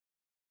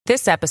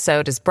This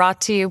episode is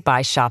brought to you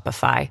by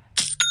Shopify.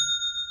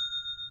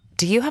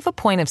 Do you have a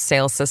point of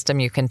sale system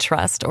you can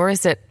trust, or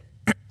is it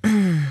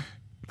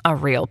a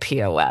real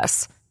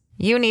POS?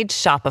 You need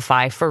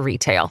Shopify for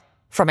retail.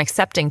 From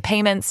accepting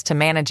payments to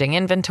managing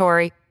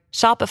inventory,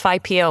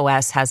 Shopify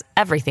POS has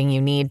everything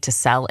you need to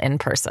sell in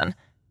person.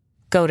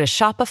 Go to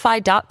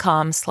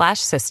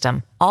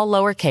shopify.com/system, all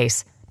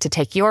lowercase, to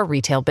take your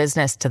retail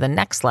business to the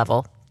next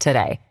level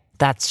today.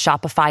 That's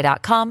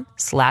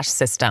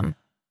shopify.com/system.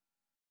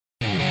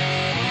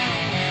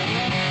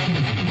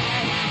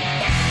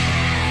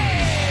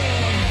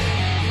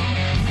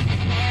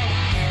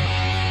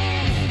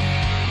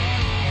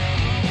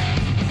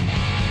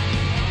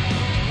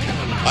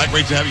 Hi,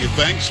 great to have you.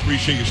 Thanks.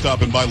 Appreciate you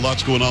stopping by.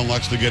 Lots going on,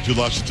 lots to get to,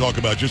 lots to talk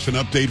about. Just an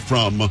update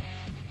from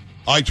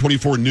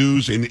I-24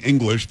 News in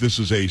English. This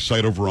is a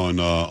site over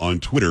on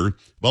Twitter.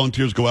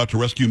 Volunteers go out to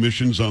rescue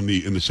missions in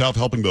the south,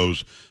 helping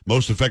those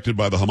most affected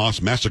by the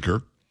Hamas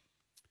massacre.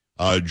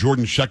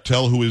 Jordan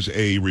Schechtel, who is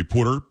a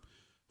reporter,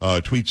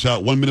 tweets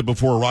out, 1 minute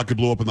before a rocket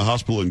blew up in the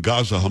hospital in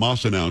Gaza,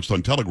 Hamas announced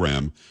on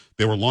Telegram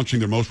they were launching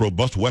their most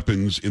robust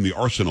weapons in the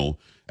arsenal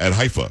at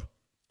Haifa.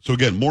 So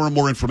again, more and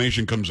more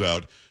information comes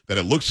out that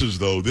it looks as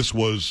though this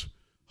was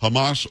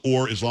Hamas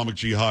or Islamic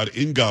Jihad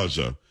in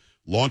Gaza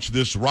launched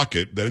this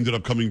rocket that ended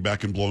up coming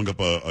back and blowing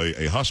up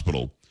a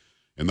hospital.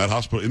 In that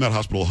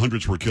hospital,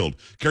 hundreds were killed.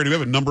 Carrie, do we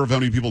have a number of how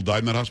many people died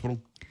in that hospital?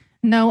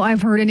 No,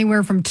 I've heard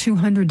anywhere from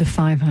 200 to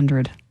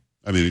 500.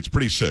 I mean, it's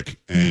pretty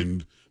sick.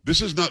 And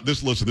this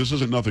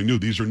isn't nothing new.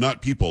 These are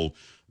not people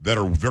that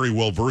are very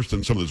well versed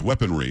in some of this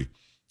weaponry.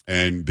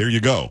 And there you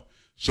go.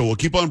 So we'll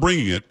keep on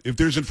bringing it. If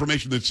there's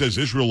information that says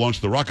Israel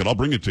launched the rocket, I'll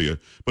bring it to you.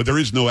 But there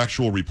is no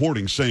actual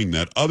reporting saying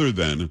that, other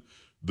than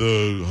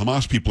the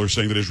Hamas people are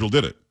saying that Israel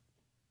did it.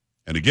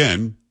 And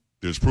again,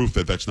 there's proof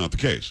that that's not the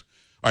case.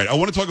 All right, I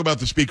want to talk about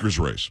the speaker's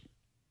race.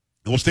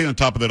 And we'll stay on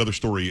top of that other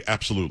story,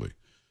 absolutely.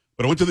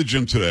 But I went to the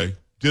gym today,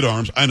 did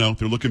arms. I know,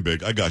 they're looking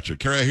big. I got you.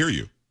 Carrie, I hear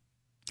you.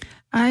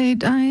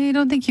 I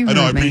don't think you heard me.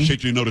 I know, I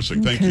appreciate you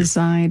noticing. Thank you. Because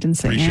I didn't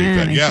say appreciate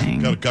anything. That.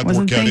 Yeah, got the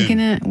wasn't workout thinking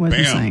in. it,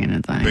 wasn't Bam. saying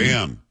anything.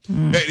 Bam.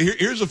 Hey,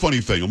 here's a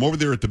funny thing. I'm over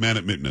there at the Man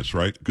at Mitness,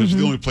 right? Because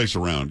it's the only place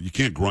around. You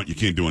can't grunt. You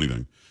can't do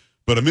anything.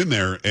 But I'm in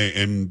there,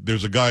 and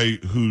there's a guy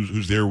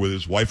who's there with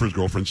his wife or his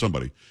girlfriend,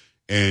 somebody.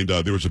 And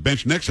there was a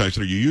bench next to me. I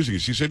said, are you using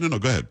it? She said, no,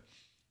 go ahead.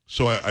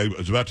 So I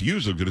was about to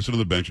use it. I'm going to sit on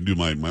the bench and do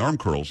my arm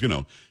curls. You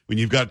know, when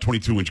you've got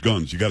 22-inch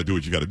guns, you got to do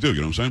what you got to do.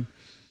 You know what I'm saying?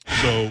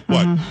 So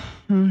what?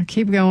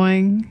 Keep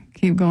going.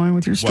 Keep going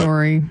with your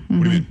story.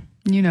 What do you mean?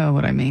 You know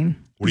what I mean.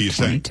 What are you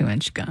saying?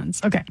 22-inch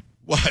guns. Okay.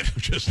 What?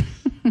 Just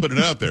putting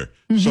it out there.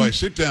 So I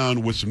sit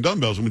down with some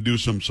dumbbells. I'm going to do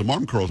some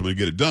arm curls. I'm going to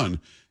get it done.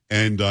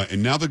 And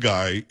now the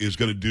guy is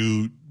going to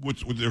do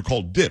what they're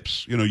called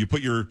dips. You know, you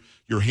put your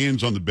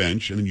hands on the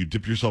bench and then you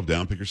dip yourself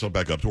down, pick yourself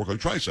back up to work on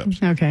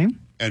triceps. Okay.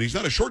 And he's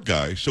not a short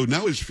guy, so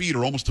now his feet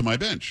are almost to my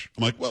bench.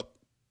 I'm like, well,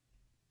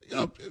 you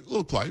know, a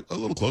little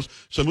close.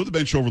 So I move the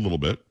bench over a little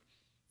bit,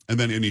 and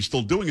he's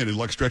still doing it. He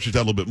like stretches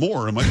out a little bit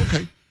more. I'm like,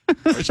 okay, all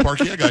right,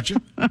 Sparky, I got you.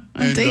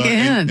 And, take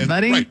it in,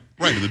 buddy.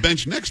 Right. And the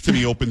bench next to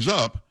me opens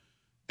up,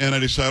 and I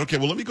decide, okay,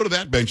 well, let me go to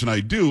that bench, and I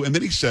do. And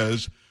then he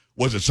says,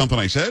 was it something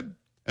I said?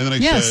 And then I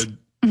said,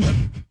 what?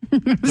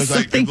 Because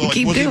I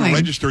wasn't even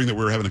registering that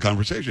we were having a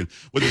conversation.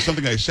 Was it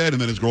something I said?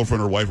 And then his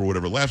girlfriend or wife or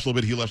whatever laughs a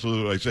little bit. He laughs a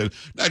little bit. I said,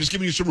 no, just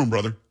giving you some room,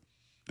 brother.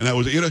 And I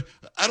was, I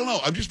don't know.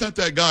 I'm just not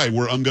that guy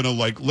where I'm going to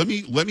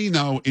let me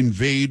now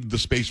invade the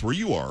space where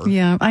you are.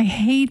 Yeah, I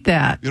hate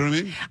that. You know what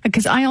I mean?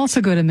 Because I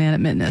also go to Man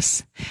at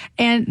Mitness.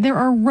 And there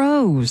are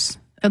rows,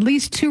 at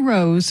least 2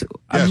 rows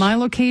of my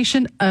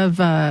location of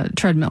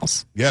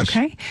treadmills. Yes.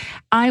 Okay.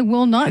 I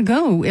will not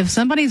go. If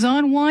somebody's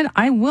on one,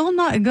 I will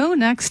not go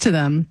next to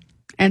them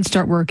and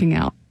start working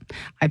out.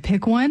 I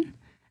pick one,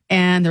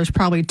 and there's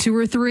probably 2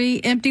 or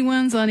 3 empty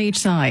ones on each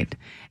side.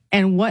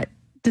 And what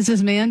does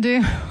this man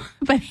do?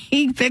 But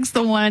he picks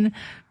the one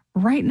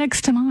right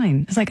next to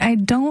mine. It's like, I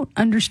don't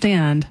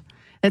understand.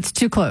 It's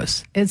too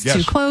close. It's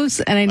too close,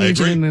 and I need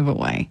you to move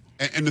away.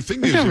 And the thing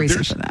there's is, no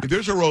reason for that. if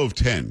there's a row of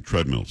 10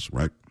 treadmills,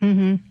 right?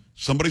 Mm-hmm.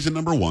 Somebody's at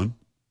number 1.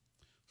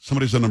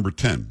 Somebody's at number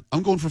 10.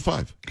 I'm going for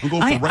 5. I'm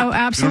going for right. Oh,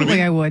 absolutely,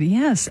 you know what I mean?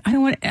 would. Yes. I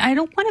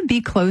don't want to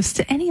be close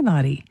to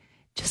anybody.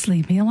 Just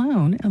leave me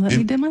alone and let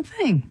me do my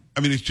thing. I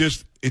mean,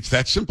 it's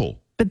that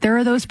simple. But there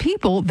are those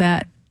people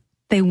that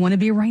they want to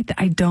be right.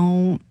 I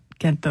don't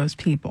get those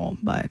people,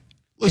 but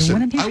listen, they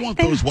want to be I right want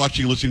there. those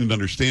watching, listening to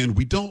understand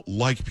we don't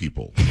like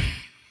people.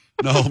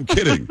 No, I'm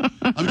kidding.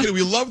 I'm kidding.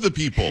 We love the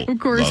people. Of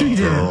course we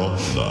do.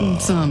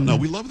 No,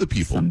 we love the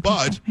people.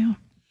 But yeah.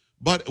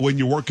 But when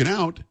you're working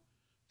out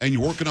and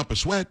you're working up a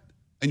sweat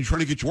and you're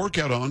trying to get your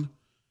workout on,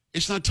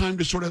 it's not time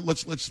to sort of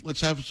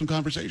let's have some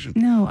conversation.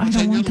 No, I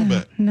don't want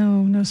that.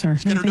 No, sir.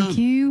 Let's get her thank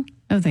you.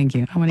 No, thank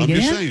you. I want to get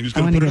in. I'm just saying, you're just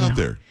going to put it out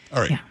there. All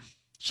right. Yeah.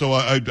 So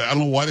I don't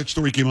know why that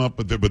story came up,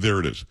 but there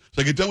it is.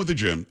 So I get done with the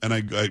gym, and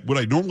what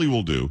I normally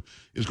will do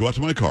is go out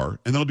to my car,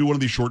 and then I'll do one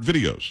of these short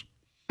videos.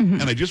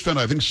 Mm-hmm. And I just found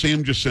out, I think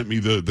Sam just sent me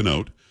the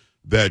note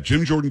that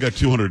Jim Jordan got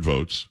 200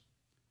 votes,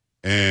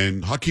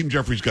 and Hakeem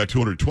Jeffries got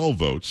 212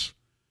 votes,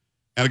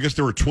 And I guess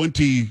there were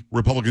 20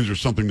 Republicans or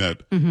something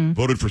that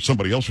voted for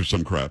somebody else or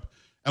some crap.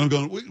 And I'm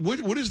going,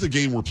 what is the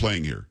game we're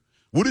playing here?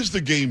 What is the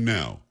game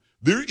now?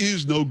 There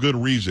is no good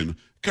reason.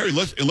 Carrie,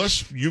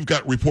 unless you've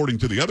got reporting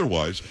to the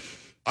otherwise,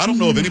 I don't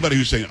know of anybody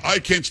who's saying, I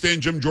can't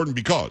stand Jim Jordan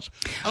because.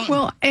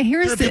 Well,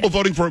 there are people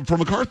voting for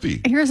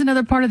McCarthy. Here's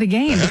another part of the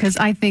game, because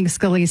I think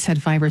Scalise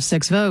had 5 or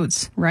 6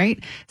 votes, right?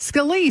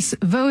 Scalise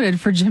voted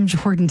for Jim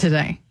Jordan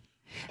today.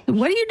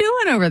 What are you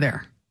doing over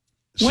there?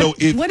 So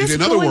what is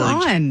in other going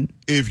words, on?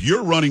 If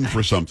you're running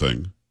for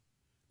something,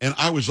 and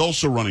I was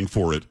also running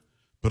for it,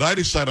 but I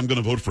decide I'm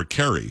going to vote for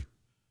Kerry,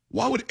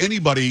 why would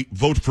anybody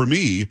vote for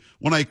me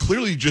when I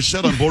clearly just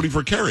said I'm voting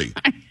for Kerry?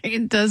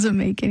 It doesn't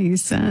make any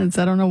sense.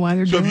 I don't know why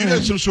they're doing it. So have you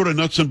got some sort of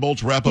nuts and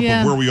bolts wrap-up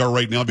of where we are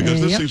right now?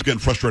 Because this thing's getting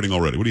frustrating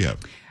already. What do you have?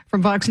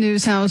 From Fox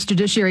News, House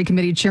Judiciary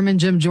Committee Chairman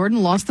Jim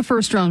Jordan lost the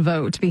first-round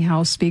vote to be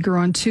House Speaker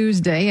on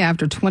Tuesday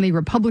after 20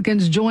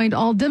 Republicans joined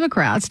all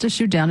Democrats to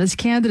shoot down his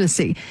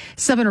candidacy.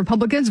 7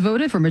 Republicans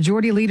voted for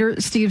Majority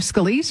Leader Steve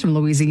Scalise from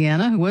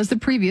Louisiana, who was the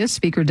previous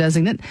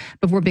Speaker-designate,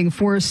 before being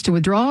forced to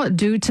withdraw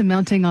due to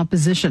mounting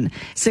opposition.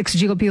 6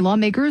 GOP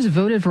lawmakers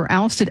voted for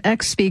ousted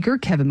ex-Speaker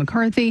Kevin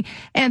McCarthy,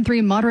 and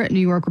 3 moderate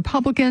New York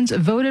Republicans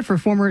voted for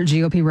former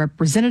GOP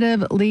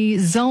Representative Lee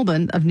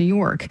Zeldin of New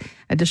York.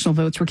 Additional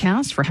votes were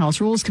cast for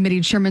House Rules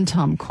Committee Chairman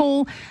Tom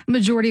Cole,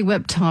 Majority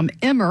Whip Tom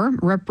Emmer,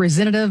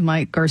 Representative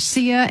Mike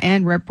Garcia,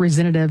 and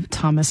Representative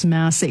Thomas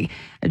Massey.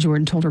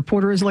 Jordan told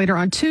reporters later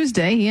on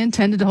Tuesday he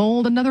intended to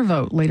hold another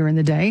vote later in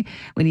the day.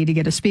 We need to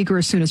get a speaker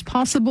as soon as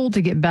possible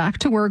to get back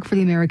to work for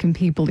the American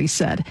people, he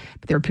said.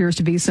 But there appears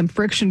to be some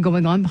friction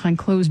going on behind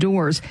closed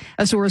doors.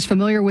 A source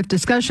familiar with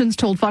discussions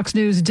told Fox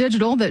News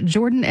Digital that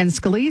Jordan and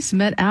Scalise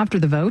met after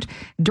the vote.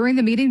 During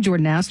the meeting,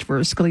 Jordan asked for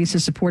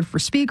Scalise's support for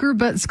Speaker,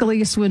 but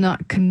Scalise would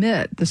not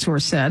commit, the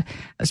source said.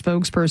 A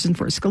spokesperson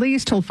for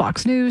Scalise told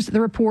Fox News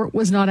the report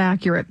was not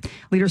accurate.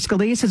 Leader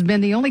Scalise has been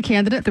the only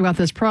candidate throughout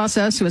this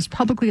process who has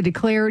publicly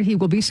declared he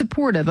will be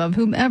supportive of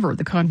whomever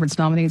the conference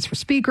nominates for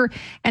Speaker,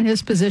 and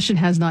his position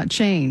has not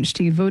changed.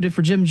 He voted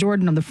for Jim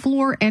Jordan on the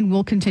floor and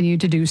will continue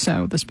to do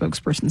so, the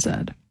spokesperson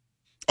said.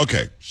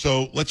 Okay,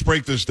 so let's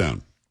break this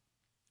down.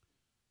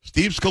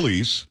 Steve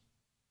Scalise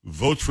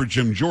votes for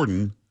Jim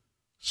Jordan.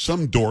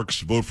 Some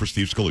dorks vote for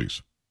Steve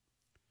Scalise.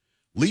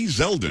 Lee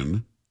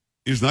Zeldin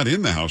is not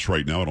in the House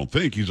right now, I don't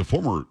think. He's a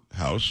former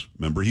House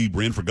member. He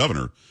ran for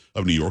governor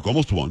of New York,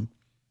 almost won.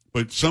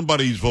 But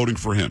somebody's voting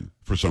for him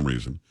for some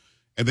reason.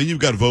 And then you've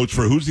got votes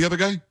for who's the other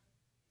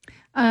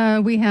guy?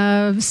 We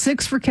have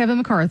 6 for Kevin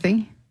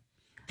McCarthy.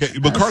 Okay,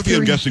 McCarthy,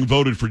 I'm guessing,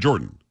 voted for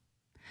Jordan.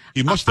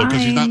 He must have,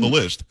 because he's not in the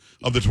list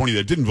of the 20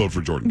 that didn't vote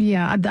for Jordan.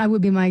 Yeah, that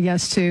would be my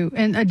guess, too.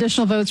 And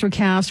additional votes were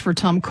cast for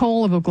Tom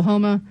Cole of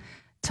Oklahoma,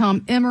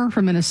 Tom Emmer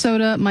from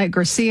Minnesota, Mike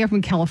Garcia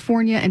from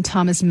California, and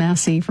Thomas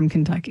Massey from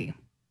Kentucky.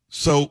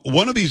 So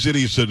one of these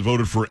idiots that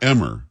voted for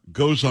Emmer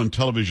goes on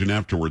television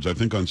afterwards, I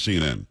think on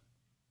CNN,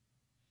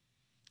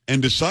 and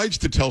decides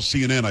to tell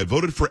CNN, I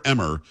voted for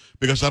Emmer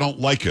because I don't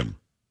like him.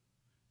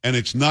 And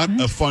it's not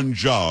a fun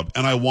job,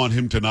 and I want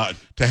him to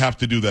have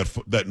to do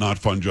that not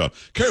fun job.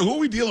 Carrie, who are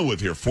we dealing with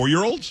here?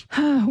 4-year-olds?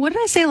 What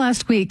did I say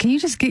last week? Can you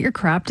just get your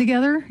crap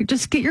together?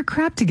 Just get your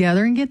crap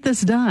together and get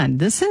this done.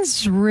 This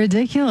is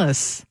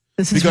ridiculous.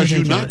 Because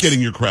you not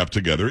getting your crap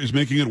together is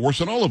making it worse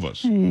than all of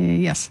us.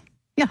 Yes.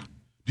 Yeah.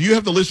 Do you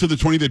have the list of the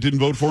 20 that didn't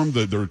vote for him?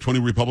 There are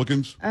 20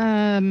 Republicans?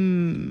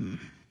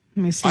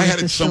 Let me see. I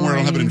had it somewhere. I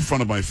don't have it in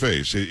front of my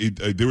face.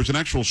 There was an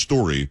actual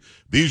story.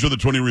 These are the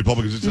 20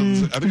 Republicans. I think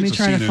it's a CNN story. Let me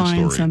try to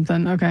find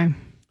something. Okay.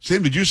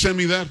 Sam, did you send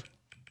me that?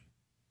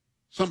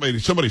 Somebody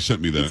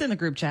sent me that. It's in the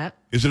group chat.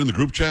 Is it in the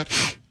group chat?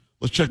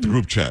 Let's check the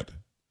group chat.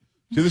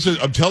 See,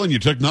 I'm telling you,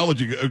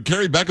 technology.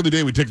 Carrie, back in the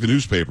day, we'd take the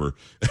newspaper,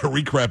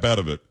 read crap out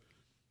of it,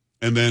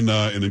 and then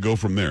go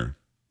from there.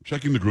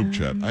 Checking the group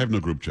chat. I have no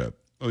group chat.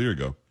 Oh, here you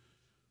go.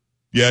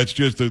 Yeah, it's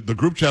just the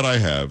group chat I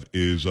have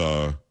is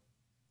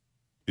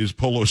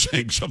Polo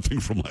saying something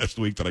from last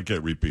week that I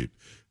can't repeat.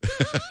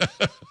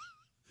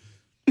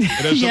 It has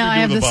something to do I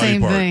have with the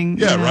same part. thing.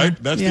 Yeah, right?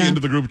 That's the end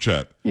of the group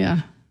chat.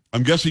 Yeah.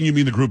 I'm guessing you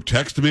mean the group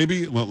text,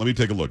 maybe? Well, let me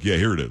take a look. Yeah,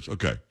 here it is.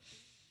 Okay.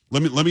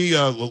 Let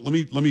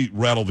me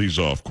rattle these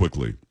off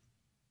quickly.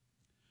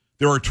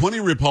 There are 20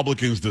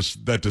 Republicans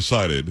that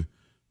decided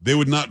they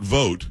would not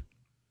vote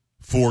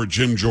for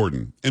Jim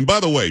Jordan. And by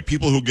the way,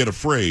 people who get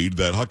afraid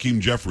that Hakeem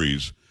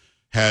Jeffries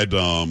had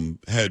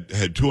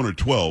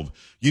 212,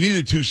 you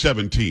needed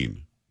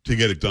 217 to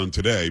get it done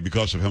today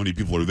because of how many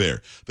people are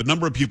there. The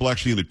number of people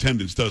actually in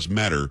attendance does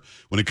matter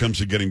when it comes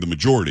to getting the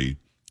majority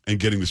and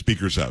getting the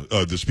speaker's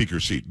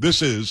seat.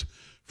 This is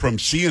from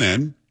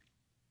CNN.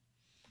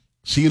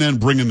 CNN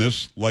bringing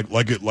this like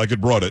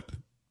it brought it.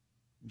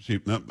 See,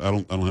 no, I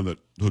don't have that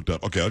hooked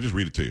up. Okay, I'll just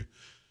read it to you.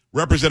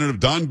 Representative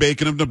Don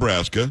Bacon of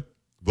Nebraska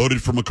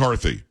voted for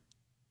McCarthy.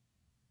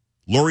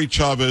 Lori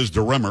Chavez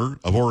DeRemer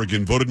of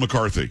Oregon voted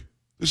McCarthy.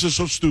 This is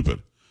so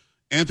stupid.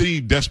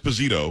 Anthony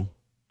Desposito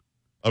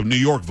of New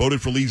York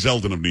voted for Lee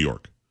Zeldin of New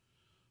York.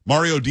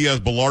 Mario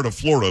Diaz-Balart of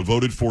Florida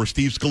voted for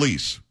Steve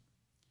Scalise.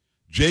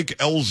 Jake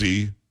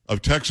Elzy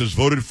of Texas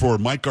voted for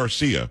Mike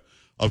Garcia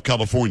of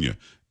California.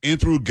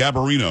 Andrew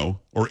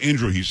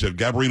he said,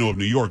 Garbarino of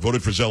New York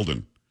voted for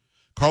Zeldin.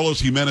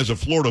 Carlos Jimenez of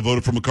Florida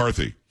voted for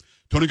McCarthy.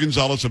 Tony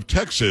Gonzalez of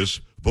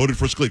Texas voted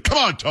for Scalise. Come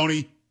on,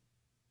 Tony.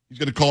 He's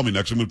going to call me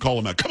next. I'm going to call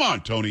him out. Come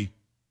on, Tony.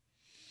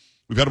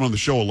 We've had him on the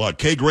show a lot.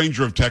 Kay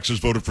Granger of Texas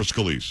voted for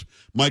Scalise.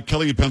 Mike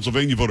Kelly of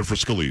Pennsylvania voted for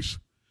Scalise.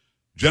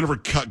 Jennifer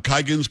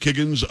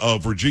Kiggins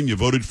of Virginia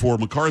voted for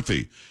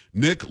McCarthy.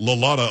 Nick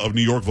Lalata of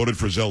New York voted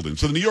for Zeldin.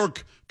 So the New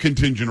York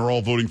contingent are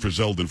all voting for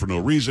Zeldin for no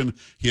reason.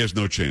 He has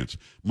no chance.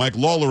 Mike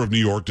Lawler of New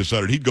York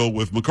decided he'd go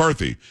with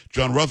McCarthy.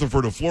 John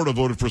Rutherford of Florida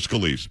voted for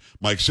Scalise.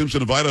 Mike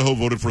Simpson of Idaho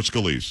voted for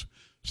Scalise.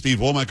 Steve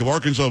Womack of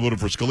Arkansas voted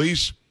for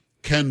Scalise.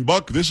 Ken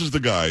Buck, this is the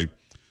guy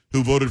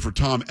who voted for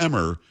Tom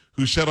Emmer,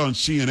 who said on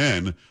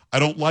CNN, I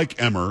don't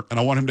like Emmer, and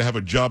I want him to have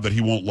a job that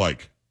he won't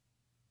like.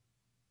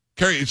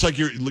 Carrie, it's like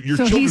your so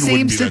children he wouldn't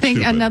seems be to that think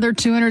stupid. another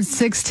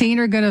 216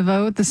 are going to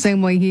vote the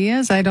same way he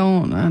is. I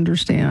don't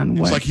understand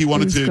what It's like he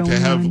wanted is to going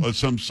have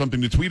on.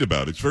 something to tweet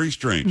about. It's very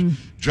strange.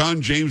 John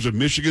James of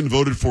Michigan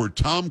voted for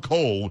Tom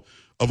Cole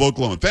of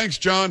Oklahoma. Thanks,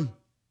 John.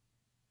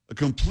 A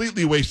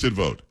completely wasted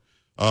vote.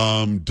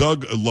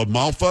 Doug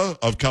LaMalfa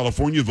of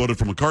California voted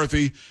for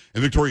McCarthy,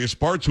 and Victoria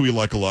Spartz, who we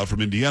like a lot, from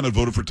Indiana,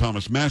 voted for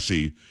Thomas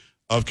Massey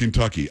of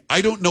Kentucky.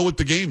 I don't know what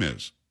the game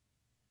is.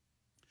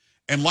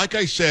 And like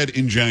I said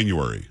in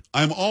January,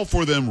 I'm all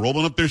for them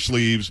rolling up their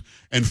sleeves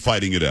and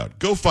fighting it out.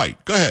 Go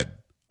fight. Go ahead.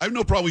 I have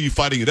no problem with you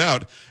fighting it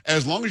out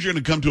as long as you're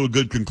going to come to a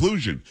good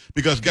conclusion.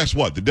 Because guess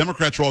what? The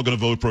Democrats are all going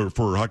to vote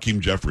for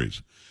Hakeem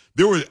Jeffries.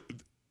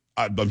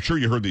 I'm sure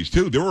you heard these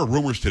too. There were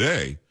rumors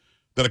today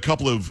that a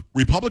couple of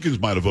Republicans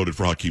might have voted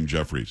for Hakeem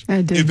Jeffries.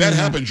 I did If that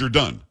hear happens, you're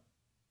done.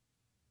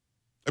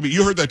 I mean,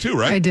 you heard that too,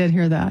 right? I did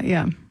hear that,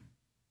 yeah.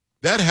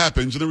 That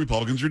happens and the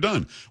Republicans are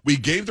done. We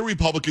gave the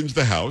Republicans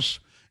the House,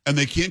 and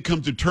they can't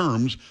come to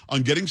terms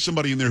on getting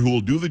somebody in there who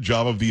will do the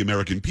job of the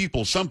American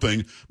people,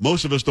 something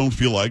most of us don't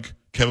feel like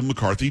Kevin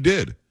McCarthy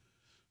did.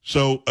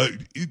 So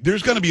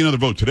there's going to be another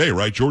vote today,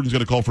 right? Jordan's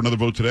going to call for another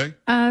vote today?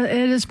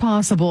 It is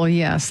possible,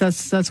 yes.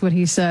 That's what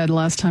he said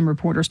last time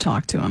reporters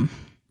talked to him.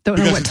 Don't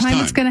know Because what it's time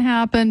time. it's going to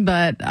happen,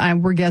 but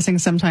we're guessing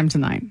sometime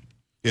tonight.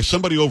 Yeah,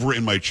 somebody over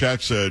in my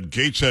chat said,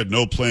 Gates had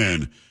no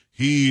plan.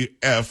 I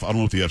don't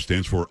know what the F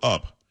stands for,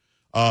 up.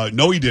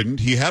 No, he didn't.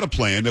 He had a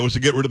plan that was to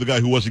get rid of the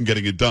guy who wasn't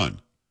getting it done.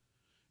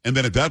 And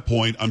then at that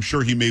point, I'm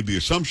sure he made the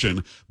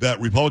assumption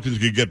that Republicans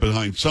could get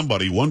behind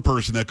somebody, one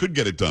person that could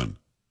get it done.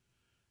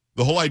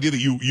 The whole idea that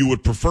you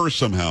would prefer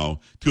somehow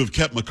to have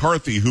kept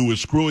McCarthy, who was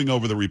screwing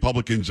over the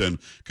Republicans and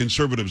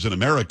conservatives in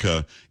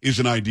America, is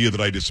an idea that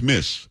I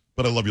dismiss.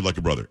 But I love you like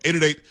a brother.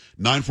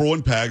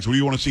 888-941-PAGS. What do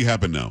you want to see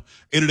happen now?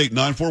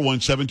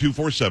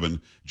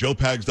 888-941-7247.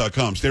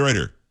 JoePags.com. Stay right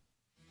here.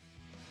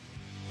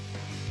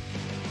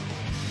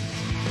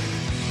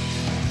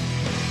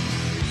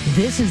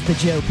 This is the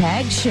Joe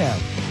Pags Show.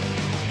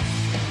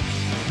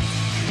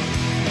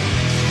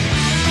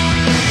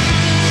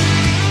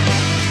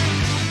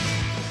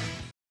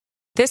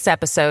 This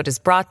episode is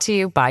brought to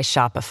you by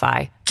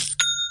Shopify.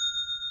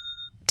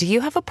 Do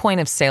you have a point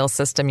of sale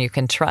system you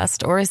can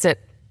trust, or is it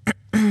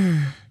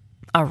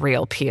a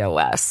real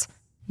POS?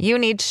 You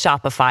need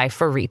Shopify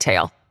for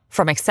retail.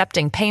 From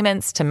accepting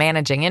payments to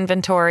managing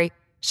inventory,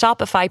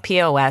 Shopify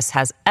POS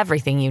has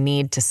everything you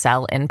need to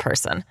sell in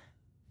person.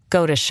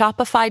 Go to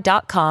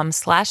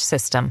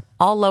shopify.com/system,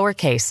 all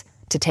lowercase,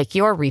 to take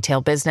your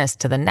retail business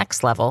to the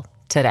next level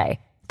today.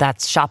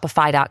 That's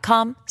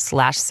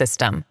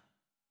shopify.com/system.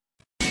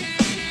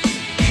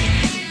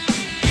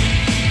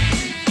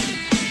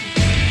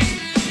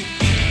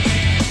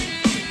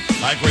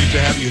 Hi, great to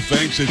have you.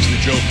 Thanks. It's the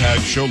Joe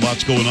Pags Show.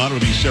 Lots going on. It'll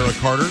be Sarah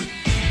Carter,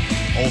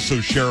 also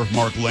Sheriff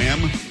Mark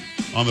Lamb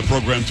on the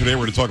program today.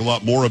 We're going to talk a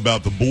lot more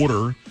about the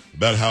border,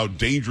 about how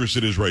dangerous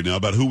it is right now,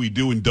 about who we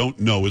do and don't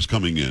know is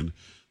coming in.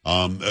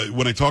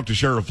 When I talked to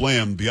Sheriff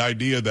Lamb, the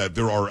idea that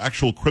there are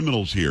actual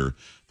criminals here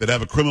that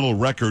have a criminal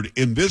record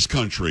in this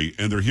country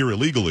and they're here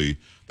illegally,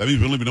 that means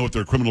we don't even know what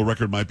their criminal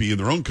record might be in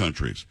their own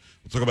countries.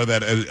 We'll talk about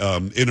that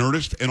in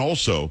earnest, and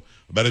also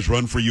about his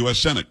run for U.S.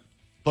 Senate.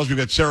 Plus, we've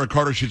got Sarah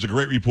Carter. She's a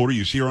great reporter.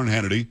 You see her on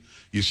Hannity.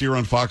 You see her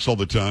on Fox all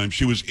the time.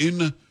 She was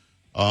in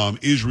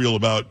Israel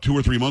about 2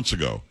 or 3 months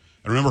ago.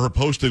 I remember her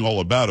posting all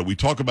about it. We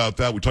talk about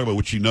that. We talk about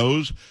what she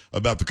knows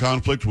about the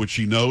conflict, what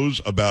she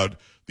knows about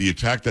the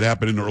attack that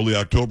happened in early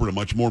October, and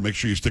much more. Make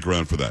sure you stick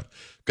around for that.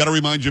 Got to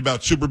remind you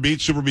about Super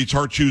Beets. Super Beets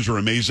Heart Chews are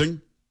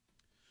amazing.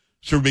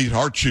 Super Beets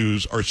Heart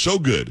Chews are so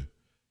good.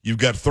 You've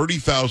got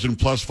 30,000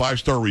 plus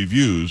 5-star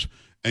reviews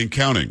and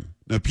counting.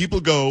 Now, people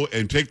go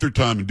and take their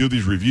time and do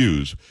these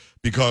reviews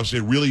because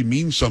it really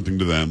means something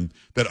to them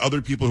that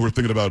other people who are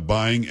thinking about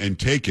buying and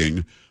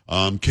taking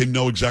can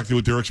know exactly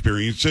what their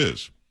experience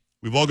is.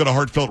 We've all got a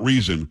heartfelt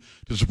reason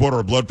to support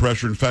our blood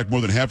pressure. In fact,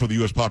 more than half of the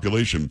U.S.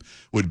 population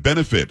would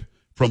benefit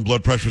from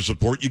blood pressure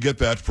support. You get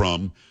that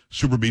from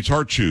Super Beets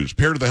Heart Chews.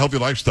 Paired with a healthy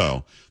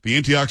lifestyle,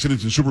 the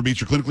antioxidants in Super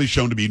Beets are clinically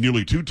shown to be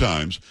nearly 2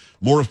 times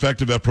more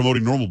effective at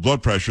promoting normal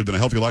blood pressure than a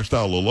healthy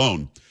lifestyle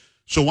alone.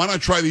 So why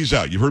not try these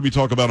out? You've heard me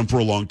talk about them for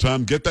a long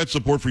time. Get that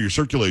support for your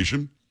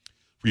circulation,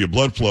 for your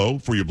blood flow,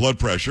 for your blood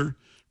pressure,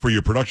 for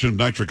your production of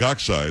nitric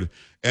oxide,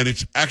 and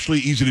it's actually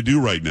easy to do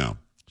right now.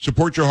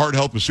 Support your heart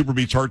health with Super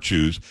Beats Heart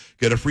Chews.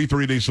 Get a free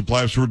 30-day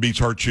supply of Super Beats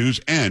Heart Chews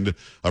and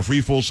a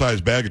free full-size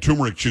bag of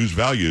turmeric chews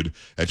valued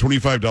at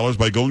 $25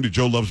 by going to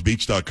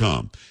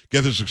joelovesbeats.com.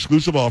 Get this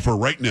exclusive offer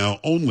right now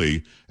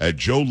only at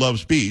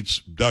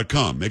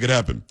joelovesbeats.com. Make it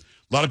happen.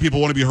 A lot of people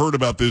want to be heard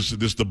about this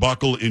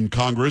debacle in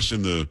Congress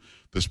and the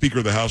Speaker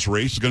of the House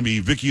race. It's going to be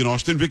Vicky in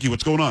Austin. Vicky,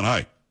 what's going on?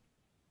 Hi.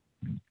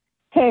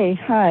 Hey,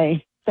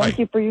 hi. Thank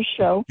Hi. you for your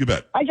show. You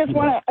bet. I just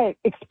want to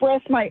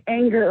express my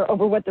anger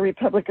over what the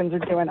Republicans are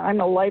doing. I'm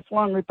a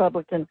lifelong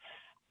Republican,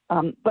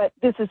 but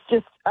this is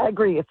just, I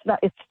agree,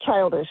 it's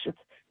childish. It's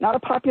not a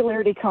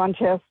popularity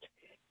contest.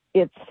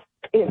 It's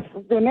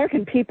the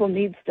American people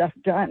need stuff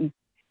done,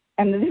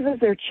 and this is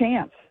their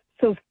chance.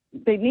 So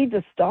they need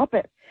to stop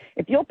it.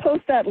 If you'll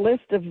post that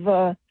list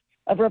of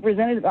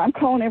representatives, I'm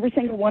calling every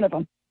single one of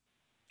them.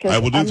 I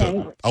will do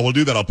that. I will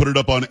do that. I'll put it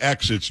up on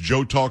X. It's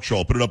Joe Talk Show.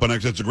 I'll put it up on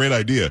X. That's a great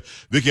idea.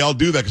 Vicky, I'll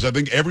do that because I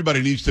think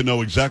everybody needs to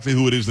know exactly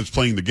who it is that's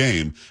playing the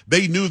game.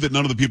 They knew that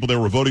none of the people they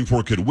were voting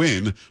for could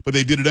win, but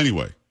they did it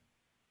anyway.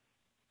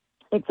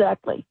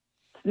 Exactly.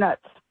 It's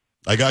nuts.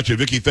 I got you.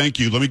 Vicky, thank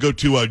you. Let me go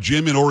to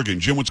Jim in Oregon.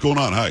 Jim, what's going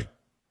on? Hi.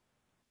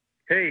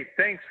 Hey,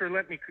 thanks for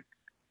letting me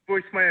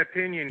voice my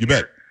opinion. You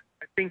bet.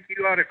 I think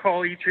you ought to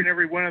call each and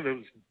every one of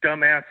those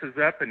dumbasses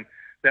up and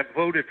that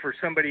voted for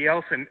somebody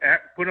else and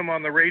put them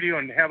on the radio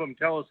and have them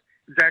tell us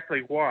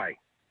exactly why.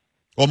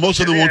 Well, most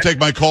of them won't take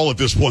my call at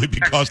this point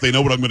because they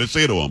know what I'm going to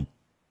say to them.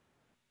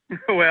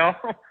 Well,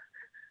 at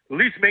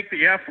least make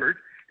the effort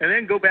and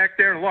then go back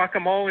there and lock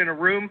them all in a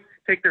room,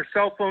 take their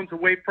cell phones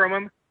away from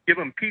them, give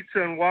them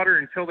pizza and water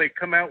until they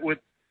come out with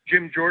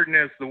Jim Jordan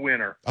as the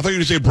winner. I thought you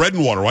were going to say bread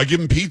and water. Why give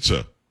them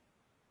pizza?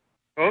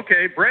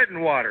 Okay, bread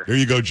and water. There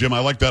you go, Jim. I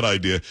like that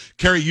idea.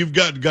 Carrie, you've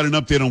got an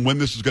update on when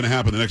this is going to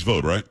happen, the next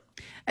vote, right?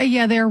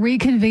 Yeah, they're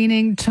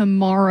reconvening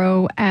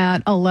tomorrow at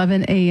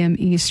 11 a.m.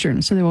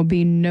 Eastern, so there will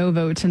be no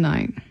vote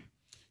tonight.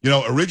 You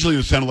know, originally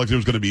it sounded like there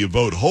was going to be a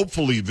vote.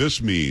 Hopefully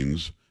this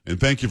means, and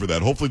thank you for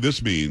that, hopefully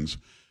this means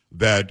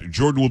that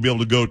Jordan will be able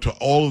to go to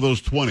all of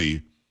those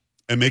 20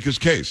 and make his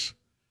case.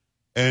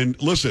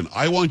 And listen,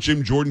 I want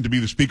Jim Jordan to be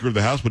the Speaker of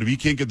the House, but if he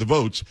can't get the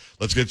votes,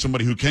 let's get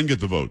somebody who can get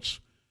the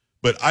votes.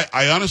 But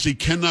I honestly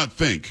cannot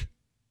think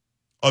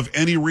of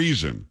any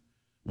reason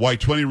why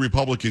 20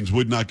 Republicans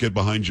would not get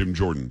behind Jim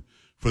Jordan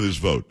for this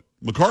vote.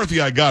 McCarthy,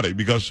 I got it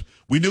because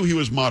we knew he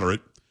was moderate.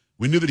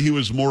 We knew that he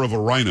was more of a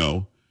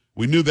rhino.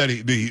 We knew that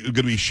he was going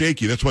to be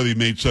shaky. That's why they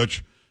made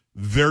such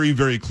very,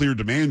 very clear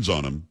demands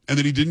on him. And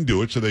then he didn't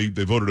do it, so they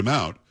voted him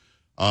out.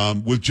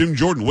 With Jim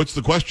Jordan, what's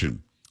the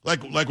question?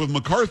 Like with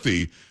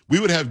McCarthy, we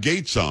would have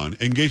Gates on,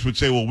 and Gates would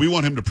say, well, we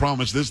want him to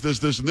promise this, this,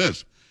 this, and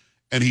this.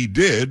 And he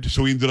did,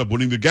 so he ended up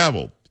winning the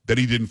gavel. That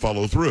he didn't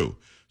follow through.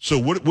 So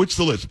what's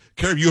the list?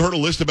 Carrie, have you heard a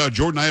list about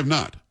Jordan? I have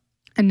not.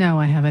 No,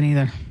 I haven't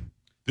either.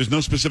 There's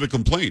no specific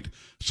complaint,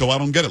 so I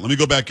don't get it. Let me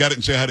go back at it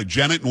and say hi to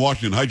Janet in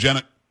Washington. Hi,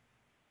 Janet.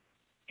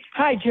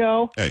 Hi,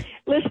 Joe. Hey.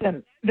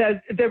 Listen,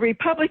 the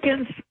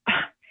Republicans,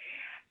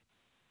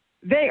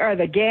 they are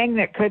the gang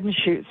that couldn't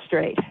shoot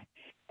straight.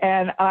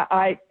 And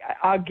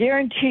I'll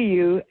guarantee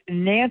you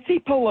Nancy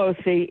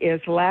Pelosi is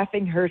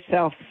laughing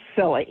herself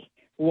silly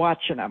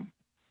watching them.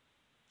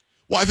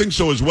 Well, I think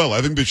so as well.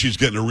 I think that she's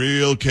getting a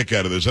real kick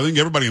out of this. I think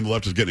everybody on the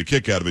left is getting a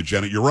kick out of it,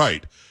 Janet. You're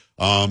right.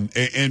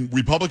 And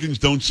Republicans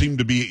don't seem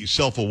to be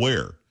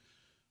self-aware.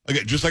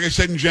 Again, just like I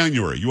said in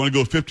January, you want to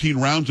go 15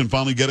 rounds and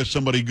finally get us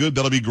somebody good,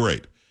 that'll be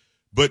great.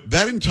 But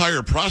that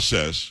entire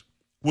process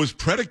was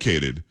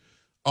predicated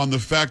on the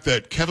fact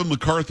that Kevin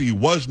McCarthy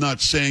was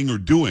not saying or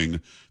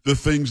doing the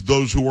things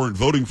those who weren't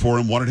voting for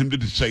him wanted him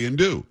to say and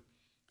do.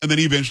 And then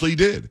he eventually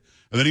did.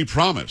 And then he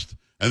promised.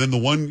 And then the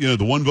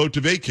one vote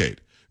to vacate.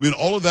 I mean,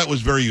 all of that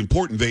was very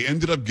important. They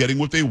ended up getting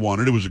what they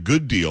wanted. It was a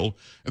good deal.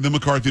 And then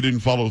McCarthy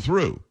didn't follow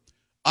through.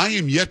 I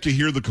am yet to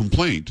hear the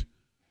complaint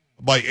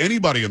by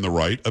anybody on the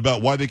right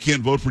about why they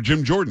can't vote for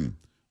Jim Jordan.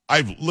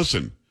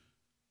 Listen,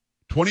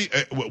 I was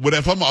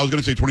going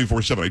to say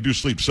 24/7. I do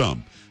sleep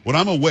some. When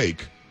I'm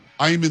awake,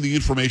 I am in the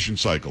information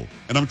cycle,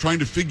 and I'm trying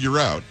to figure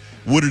out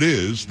what it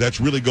is that's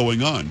really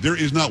going on. There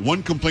is not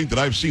one complaint that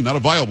I've seen, not a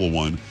viable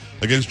one,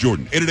 against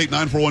Jordan.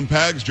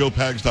 888-941-PAGS,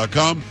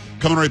 joepags.com.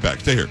 Coming right back.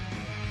 Stay here.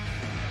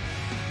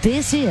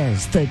 This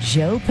is the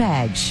Joe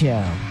Pags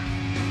Show.